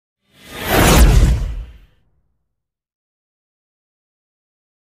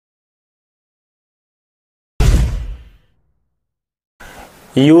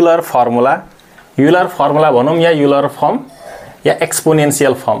Euler formula भनौं या Euler form या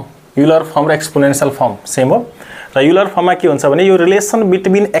exponential form. Euler form र exponential form same हो। र युलर फर्ममा के हुन्छ भने यो relation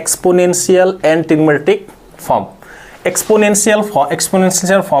between exponential and trigonometric form. Exponential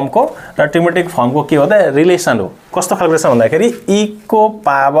फर्मको र ट्रिग्नोमेट्रिक फर्मको के हो त रिलेसन हो। कस्तो खालको रिलेसन भन्दाखेरि e को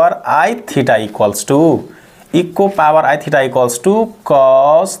power i theta equals to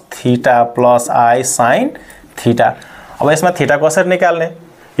cos theta plus i sin theta. अब यसमा थीटा कसरी निकाल्ने?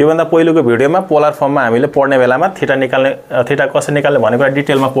 यो भन्दा पहिलेको भिडियोमा पोलर फर्ममा हामीले पढ्ने बेलामा थीटा कसरी निकाल्ने भनेको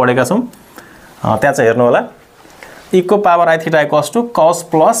डिटेलमा पढेका छौं। त्यहाँ चाहिँ हेर्नु होला। e को power i theta equals to cos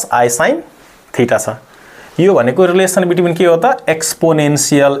plus i sin theta छ। यो भनेको रिलेसन बिट्विन के हो त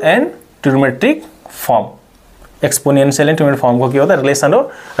exponential and trigonometric form. Exponential and trigonometric फर्मको के हो त रिलेसन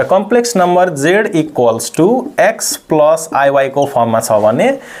हो। र complex number z equals to x plus iy को फर्ममा छ भने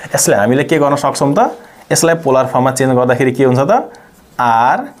यसले हामीले के गर्न सक्छौं त यसलाई पोलर फर्ममा चेन्ज गर्दाखेरि के हुन्छ त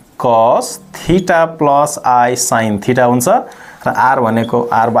r cos theta plus i sin theta हुन्छ। र r भनेको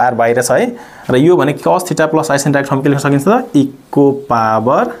r बाहिर छ है। र यो भने cos theta plus i sin direct form के लेख्न सकिन्छ त e को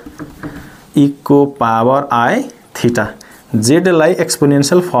पावर i थीटा। z लाई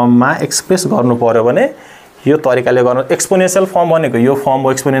एक्सपोनेन्शियल फर्ममा एक्सप्रेस गर्नु पर्यो भने यो तरिकाले गर्नु। एक्सपोनेन्शियल फर्म भनेको यो फर्म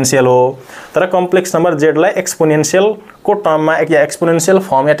हो, एक्सपोनेन्शियल हो। तर कम्प्लेक्स नम्बर z लाई एक्सपोनेन्शियल को टर्ममा या एक्सपोनेन्शियल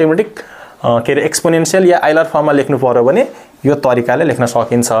फर्म या ट्रिग्नोमेट्रिक के रे एक्सपोनेन्शियल या आइलर फर्ममा लेख्नु पर्यो भने यो तरिकाले लेख्न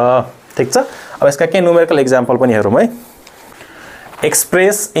सकिन्छ। ठीक छ। अब यसका केही न्यूमेरिकल एक्जाम्पल पनि हेरौँ है।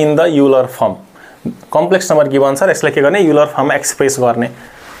 Express in the Euler form. Complex number given छ र यसलाई के गर्ने युलर फर्ममा एक्सप्रेस गर्ने।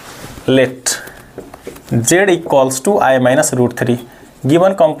 Late z equals to i minus √3।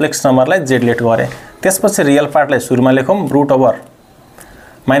 Given complex नम्बरलाई z late गरे। त्यसपछि रियल पार्टलाई सुरुमा लेखौं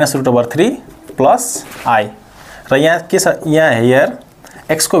 -√3 प्लस i। र यहाँ के छ यहाँ हियर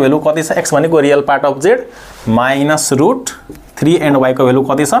x को भ्यालु कति छ? x भनेको real part of z minus √3 and y को भ्यालु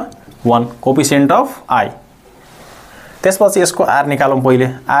कति छ 1 कोएफिसिएन्ट अफ i। त्यसपछि यसको r निकालौं पहिले।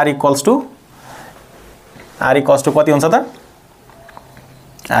 r इक्वल्स टु कति हुन्छ त?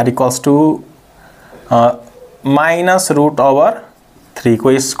 r इक्वल्स टु -√3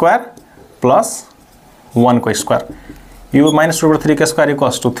 को स्क्वायर प्लस 1 को स्क्वायर। यो -√3 को square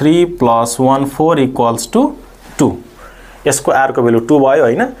equals to 3 plus 1 4 equals to 2। यसको r को भ्यालु 2 भयो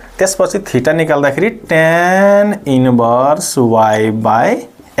हैन। त्यसपछि थीटा निकाल्दाखेरि tan inverse y by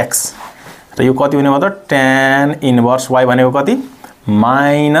x। र यो कति हुने भयो त tan इन्भर्स y भनेको कति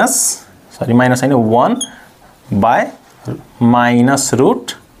माइनस हैन 1 by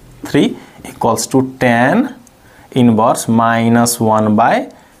 -√3 equals to tan inverse -1 by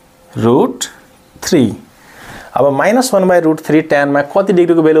 √3। अब -1 बाइ √3 tan मा कति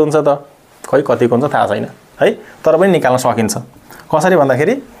डिग्रीको भ्यालु हुन्छ त? खै कतिको हुन्छ थाहा छैन है। तर पनि निकाल्न सकिन्छ। कसरी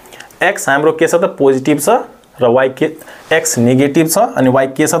भन्दाखेरि x हाम्रो के छ त पोजिटिभ छ र y के x नेगेटिभ छ अनि y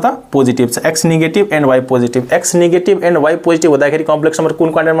के छ त पोजिटिभ छ। x negative and y positive. x negative and y positive हुँदाखेरि कम्प्लेक्स नम्बर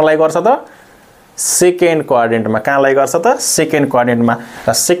कुन क्वाड्रेन्टमा लाई गर्छ त? सेकेन्ड क्वाड्रेन्टमा। कहाँ लाई गर्छ त? सेकेन्ड क्वाड्रेन्टमा।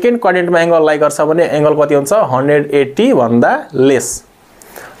 र सेकेन्ड क्वाड्रेन्टमा एंगल लाई गर्छ भने एंगल कति हुन्छ 180 भन्दा लेस।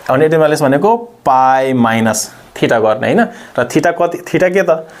 180 भन्दा लेस भनेको पाई माइनस थीटा गर्ने हैन। र थीटा कति थीटा के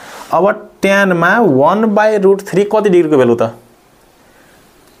त? अब tan मा 1 बाइ √3 कति डिग्रीको भ्यालु त?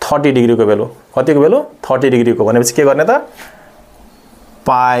 30 डिग्रीको भ्यालु। कतिको भ्यालु? 30 डिग्रीको। भनेपछि के गर्ने त?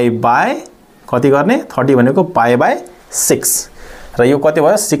 पाई बाइ कति गर्ने? 30 भनेको पाई बाइ 6। र यो कति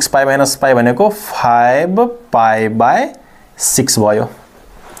भयो? 6 पाई माइनस पाई भनेको 5 पाई बाइ 6 भयो।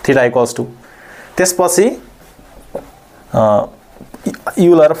 थीटा इक्वल्स टु त्यसपछि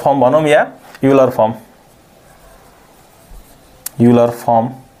युलर फर्म भनौं या Euler form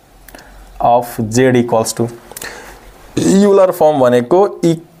of z equals to Euler form भनेको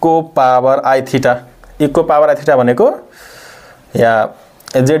e को पावर i थीटा। e को पावर i थीटा भनेको या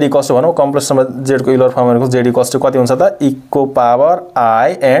z इक्वल्स टु भनौं कम्प्लेक्स नम्बर z को युलर फर्म भनेको z इक्वल्स टु कति हुन्छ त? e को पावर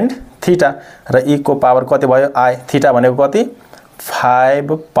i एन्ड थीटा। र e को पावर कति भयो? i। थीटा भनेको कति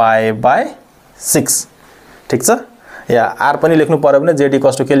 5 पाई बाइ 6। ठीक छ। या r पनि लेख्नु पर्यो भने z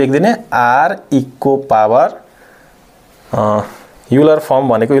इक्वल्स टु के लेख्दिने r e को पावर युलर फर्म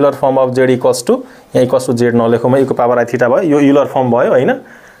भनेको Euler form of z equals to यहाँ इक्वल्स टु z नलेखौँ e को पावर i थीटा भयो। यो युलर फर्म भयो हैन।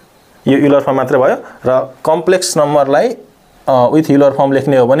 यो युलर फर्म मात्र भयो। र कम्प्लेक्स नम्बरलाई विथ युलर फर्म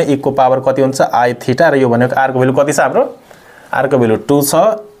लेख्ने हो भने e को पावर कति हुन्छ i थीटा। र यो भनेको r को भ्यालु कति छ हाम्रो? r को भ्यालु 2 छ।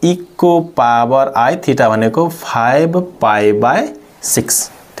 e को पावर i थीटा भनेको 5 पाई बाइ 6।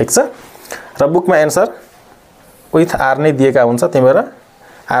 ठीक छ। र बुकमा एन्सर विथ r नै दिएका हुन्छ। त्यही भएर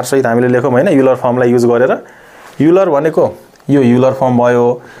r सहित हामीले लेखौँ हैन युलर फर्मलाई युज गरेर। युलर भनेको यो युलर फर्म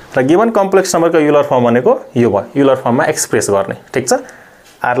भयो र गिवन कम्प्लेक्स नम्बरको युलर फर्म भनेको यो भयो। युलर फर्ममा एक्सप्रेस गर्ने। ठीक छ।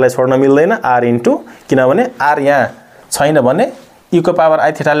 r लाई छोड्न मिल्दैन r इन्टु किनभने r यहाँ छैन भने e को पावर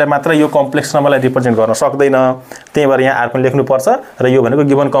I थीटाले मात्र यो कम्प्लेक्स नम्बरलाई रिप्रेजेन्ट गर्न सक्दैन त्यही भएर यहाँ r पनि लेख्नु पर्छ र यो भनेको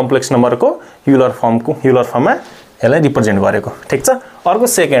गिवन कम्प्लेक्स नम्बरको युलर फर्ममा यसलाई रिप्रेजेन्ट गरेको ठीक छ अर्को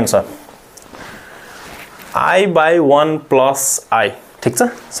सेकेन्ड छ I/1 + I ठीक छ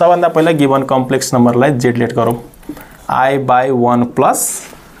सबभन्दा पहिला गिवन कम्प्लेक्स नम्बरलाई z लेट गरौँ I/1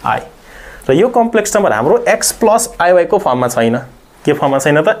 + I र यो कम्प्लेक्स नम्बर हाम्रो x + iy को फर्ममा छैन के फर्ममा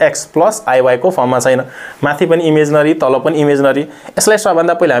छैन त x + iy को फर्ममा छैन माथि पनि इमेजिनरी तल पनि इमेजिनरी यसलाई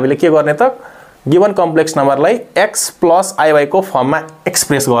सबभन्दा पहिला हामीले के गर्ने त गिवन कम्प्लेक्स नम्बरलाई x + iy को फर्ममा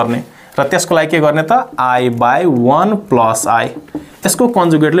एक्सप्रेस गर्ने र त्यसको लागि के गर्ने त I/1 + I यसको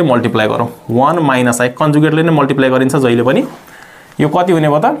कन्जुगेटले मल्टिप्लाई गरौँ 1 - I कन्जुगेटले नै मल्टिप्लाई गरिन्छ जहिले पनि यो कति हुने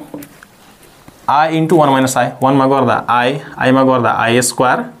भयो त I * 1 - I 1 मा गर्दा I मा गर्दा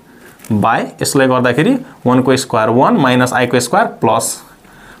I² बाई यसलाई गर्दाखेरि 1 को स्क्वायर 1 - I को स्क्वायर प्लस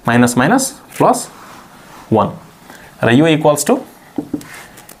माइनस प्लस 1 र यो इक्वल्स टु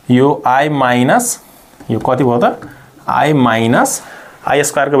यो I माइनस यो कति भयो त I माइनस I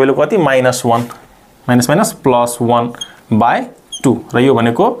स्क्वायर को भ्यालु कति -1 माइनस प्लस 1 बाई 2 र यो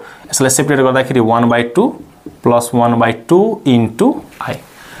भनेको यसलाई सेपरेट गर्दाखेरि 1/2 plus 1/2 into I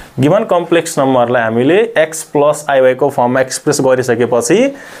given complex नम्बरलाई हामीले x + iy को फर्ममा एक्सप्रेस गरिसकेपछि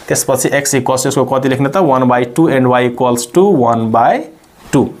त्यसपछि x इक्वल्स यसको कति लेख्ने त 1/2 एन्ड y इक्वल्स टु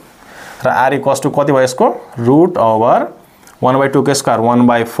 1/2 र r इक्वल्स टु कति भयो यसको √ओभर 1/2 को स्क्वायर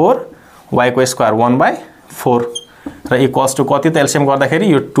 1/4 y को स्क्वायर 1/4 र इक्वल्स टु कति त एलसीएम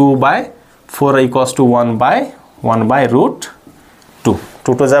गर्दाखेरि यो 2/4 इक्वल्स टु 1/1/√2 2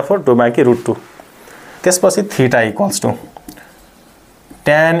 2 जा 4 2 बाकी √2 त्यसपछि theta equals to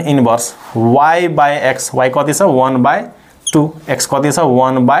tan inverse y/x y कति छ 1/2 x कति छ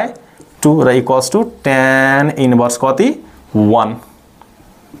 1/2 र इक्वल्स टु tan इन्भर्स कति 1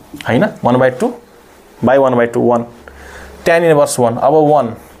 हैन 1/2 बाइ 1/2 1 tan इन्भर्स 1 अब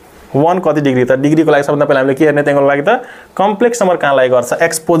 1 कति डिग्री त डिग्रीको लागि सबभन्दा पहिला हामीले के हेर्ने त्यसको लागि त कम्प्लेक्स नम्बर कहाँ लागि गर्छ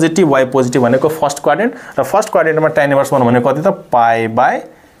x पोजिटिभ y पोजिटिभ भनेको फर्स्ट क्वाड्रेन्ट र फर्स्ट क्वाड्रेन्टमा tan इन्भर्स 1 भनेको कति त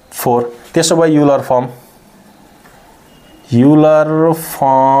π/4 त्यसो भए Euler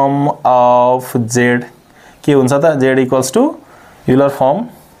form of z के हुन्छ त z equals to Euler form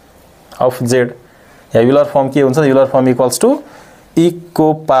of z yeah Euler form के हुन्छ Euler form equals to e को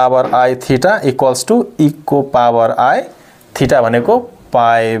power I theta equals to e को पावर I थीटा भनेको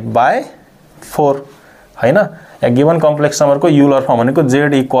π/4 हैन या गिवन कम्प्लेक्स नम्बरको Euler form भनेको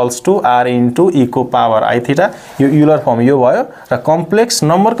z equals to r into e को power I theta यो Euler form यो भयो र कम्प्लेक्स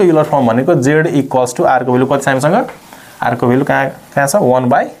नम्बरको Euler form भनेको z इक्वल्स टु r को भ्यालु कति छ हामीसँग r को भ्यालु कहाँ छ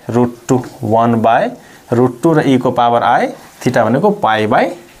 1/√2 1/√2 र e को पावर I थीटा भनेको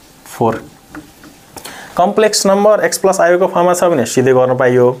π/4 कम्प्लेक्स नम्बर x + iy को फर्ममा छ भने सिधै गर्न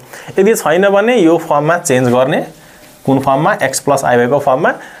पाइयो यदि छैन भने यो फर्ममा चेन्ज गर्ने कुन फर्ममा x + iy को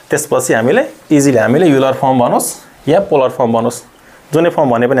फर्ममा त्यसपछि हामीले इजिली हामीले युलर फर्म बनोस् या पोलर फर्म बनोस् जुनै फर्म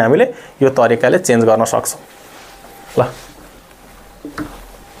भने पनि हामीले यो तरिकाले चेन्ज गर्न सक्छौं ल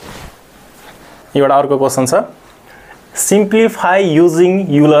एउटा अर्को क्वेशन छ सिम्प्लिफाई युजिङ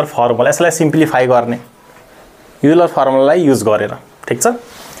युलर फर्मुला यसलाई सिम्प्लिफाई गर्ने युलर फर्मुलालाई युज गरेर ठीक छ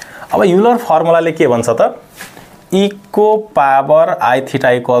अब युलर फर्मुलाले के भन्छ त e को power I theta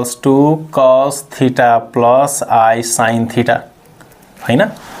equals to cos theta plus I sin theta हैन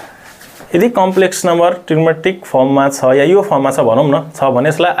यदि कम्प्लेक्स नम्बर ट्रिग्नोमेट्रिक फर्ममा छ या यो फर्ममा छ भनौं न छ भने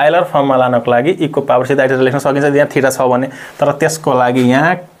यसलाई आइलर फर्ममा लानको लागि e को पावर सिधा लेख्न सकिन्छ यहाँ थीटा छ भने तर त्यसको लागि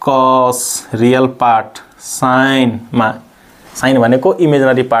यहाँ cos रियल पार्ट sin मा sin भनेको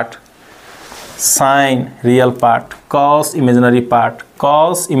imaginary part sin real part cos imaginary part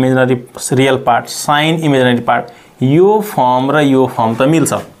cos imaginary real part sin imaginary part यो फर्म र यो फर्म त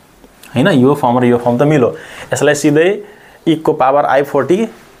मिल्छ हैन यो फर्म र यो फर्म त मिल्यो यसलाई सिधै e को पावर I40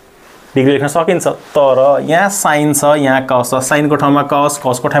 डिग्री लेख्न सकिन्छ तर यहाँ sin छ यहाँ cos छ sin को ठाउँमा cos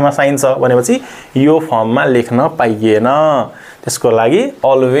cos को ठाउँमा sin छ भनेपछि यो फर्ममा लेख्न पाइएन त्यसको लागि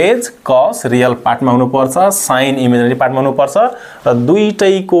अलवेज cos रियल पार्टमा हुनु पर्छ sin इमेजिनरी पार्टमा हुनु पर्छ र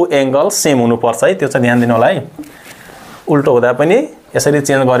दुईटैको एंगल सेम हुनु पर्छ है त्यो चाहिँ ध्यान दिनु होला है उल्टो हुँदा पनि यसरी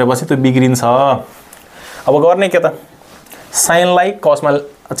चेन्ज गरेपछि त्यो बिग्रिन्छ अब गर्ने के त sin लाई cos मा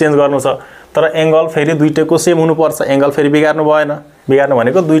चेन्ज गर्नु छ तर एंगल फेरि दुईटैको सेम हुनु पर्छ एंगल फेरि बिगार्नु भएन बिगार्नु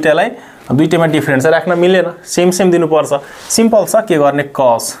भनेको दुईटैमा डिफरेन्स राख्न मिलेन सेम दिनु पर्छ सिम्पल छ के गर्ने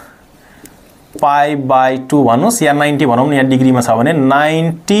cos π/2 भन्नुस् या 90 भनौं न यहाँ डिग्रीमा छ भने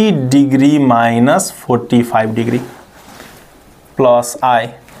 90 degree minus 45 degree plus I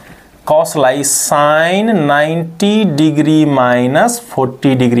cos लाई sin 90 डिग्री माइनस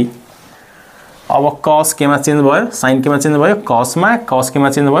 40 डिग्री अब cos के मा चेन्ज भयो, sin के मा चेन्ज भयो, cos के मा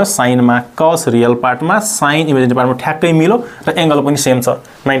चेन्ज भयो, sin मा cos रियल पार्टमा sin इमेजिनेरी पार्टमा ठ्याक्कै मिल्यो र एंगल पनि सेम छ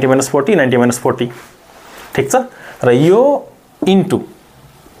 90 - 40 90 - 40 ठीक छ र यो into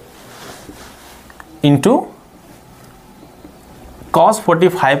cos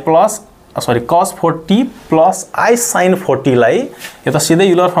 45 plus sorry cos 40 plus I sin 40 लाई यो त सिधै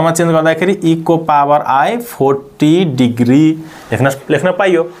युलर फर्ममा चेन्ज गर्दाखेरि e को पावर I 40 डिग्री लेख्न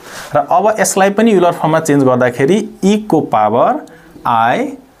पाइयो र अब यसलाई पनि युलर फर्ममा चेन्ज गर्दाखेरि e को power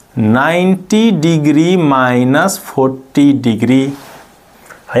I 90 degree minus 40 degree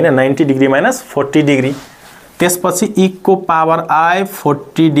हैन 90 डिग्री माइनस 40 डिग्री त्यसपछि e को पावर I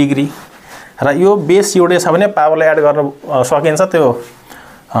 40 डिग्री र यो बेस एउटै छ भने पावरलाई एड गर्न सकिन्छ त्यो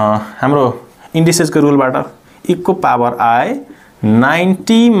हाम्रो इन्डिसेसको रुलबाट e को power I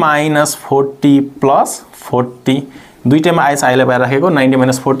 90 minus 40 plus 40 दुईटैमा I छ आइले बाहिर राखेको 90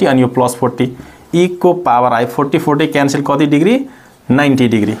 माइनस 40 अनि यो प्लस 40 e को पावर I 40 40 क्यान्सल कति डिग्री 90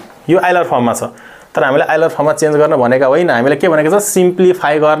 डिग्री यो आइलर फर्ममा छ तर हामीले आइलर फर्ममा चेन्ज गर्न भनेका होइन हामीले के भनेको छ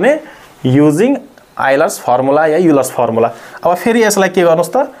सिम्प्लिफाई गर्ने युजिङ आइलर्स फर्मुला या युलर्स फर्मुला अब फेरि यसलाई के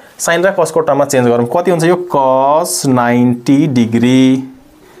गर्नुस् त sin र cos को टर्ममा चेन्ज गरौँ कति हुन्छ यो cos 90 degree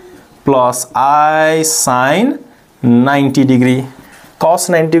plus I sin 90 degree cos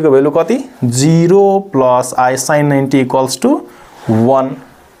 90 को भ्यालु कति 0 plus I sin 90 equals to 1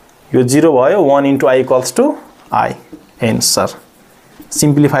 यो 0 भयो 1 into I equals to I answer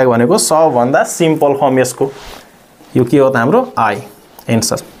simplify भनेको सबभन्दा सिम्पल फर्म यसको यो के हो त हाम्रो I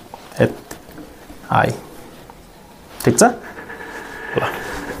एन्सर I ठीक छ ल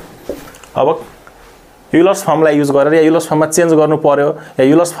अब युलर्स फर्मलाई युज गरेर या युलर्स फर्ममा चेन्ज गर्नु पर्यो या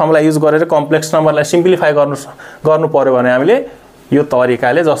युलर्स फर्मलाई युज गरेर कम्प्लेक्स नम्बरलाई सिम्प्लिफाई गर्नु पर्यो भने हामीले यो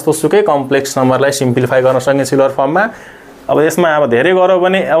तरिकाले जस्तो सुकै कम्प्लेक्स नम्बरलाई सिम्प्लिफाई गर्न सकिन्छ युलर फर्ममा अब यसमा अब धेरै गरौ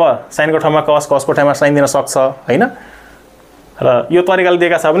भने अब sin को ठाउँमा cos cos को ठाउँमा sin दिन सक्छ हैन र यो तरिकाले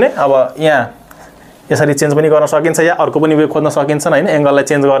दिएका छ भने अब यहाँ यसरी चेन्ज पनि गर्न सकिन्छ या अर्को पनि वे खोज्न सकिन्छ हैन एंगललाई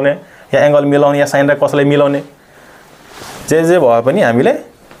चेन्ज गर्ने या एंगल मिलाउने या sin र cos लाई मिलाउने जे भए पनि हामीले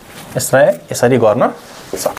यसलाई यसरी गर्न सक्छौं